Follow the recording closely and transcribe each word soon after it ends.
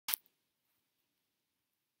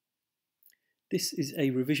This is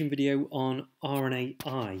a revision video on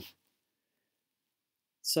RNAi.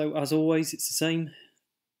 So as always, it's the same.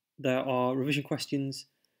 There are revision questions.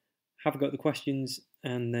 Have a go at the questions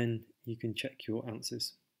and then you can check your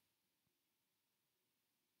answers.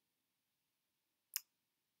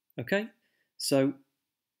 Okay, so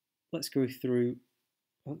let's go through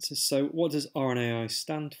answers. So what does RNAi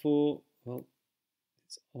stand for? Well,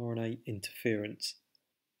 it's RNA interference.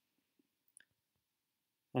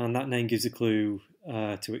 And that name gives a clue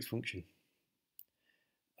to its function.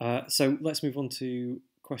 So let's move on to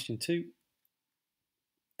question 2.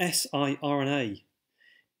 siRNA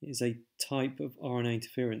is a type of RNA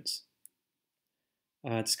interference.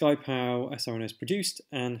 Describe how siRNA is produced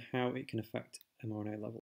and how it can affect mRNA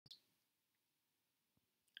levels.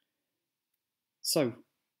 So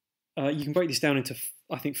you can break this down into,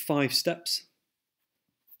 I think, 5 steps.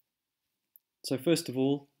 So first of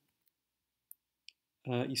all,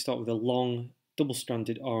 you start with a long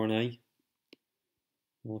double-stranded RNA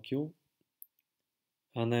molecule.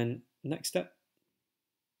 And then next step,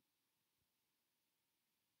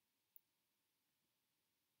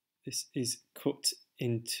 this is cut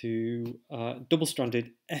into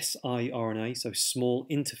double-stranded siRNA, so small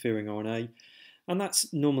interfering RNA, and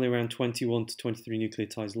that's normally around 21 to 23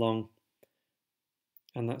 nucleotides long,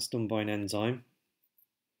 and that's done by an enzyme.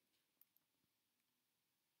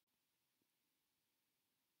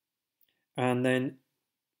 And then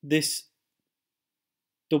this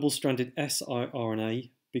double-stranded siRNA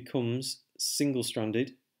becomes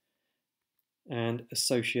single-stranded and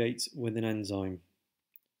associates with an enzyme.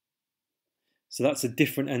 So that's a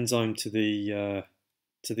different enzyme to the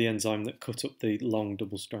enzyme that cut up the long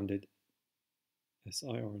double-stranded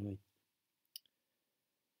siRNA.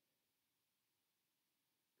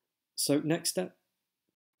 So next step.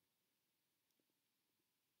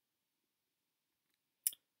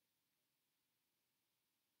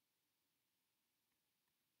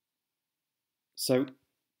 So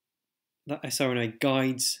that siRNA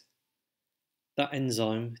guides that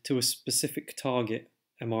enzyme to a specific target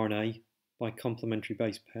mRNA by complementary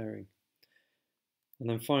base pairing. And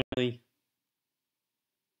then finally,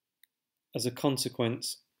 as a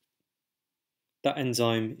consequence, that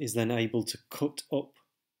enzyme is then able to cut up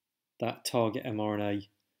that target mRNA,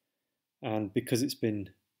 and because it's been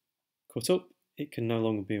cut up, it can no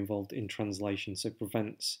longer be involved in translation, so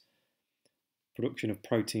prevents production of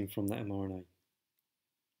protein from that mRNA.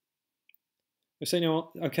 So now,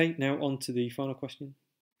 okay, now on to the final question.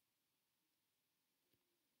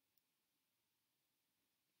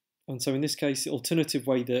 And so in this case, the alternative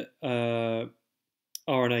way that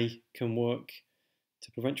RNA can work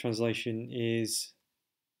to prevent translation is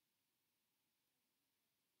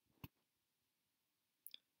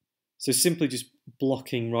so simply just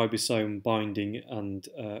blocking ribosome binding and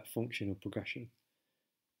function or progression.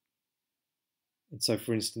 And so,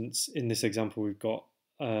 for instance, in this example, we've got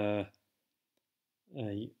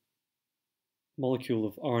a molecule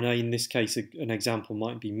of RNA. In this case, an example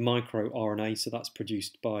might be microRNA, so that's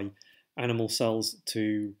produced by animal cells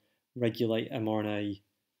to regulate mRNA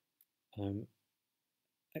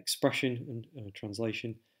expression and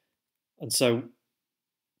translation. And so,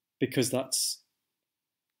 because that's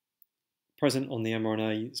present on the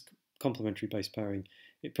mRNA, it's complementary base pairing,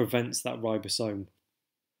 it prevents that ribosome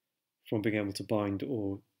from being able to bind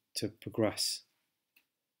or to progress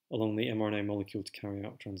along the mRNA molecule to carry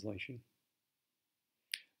out translation.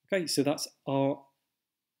 Okay, so that's RNAi.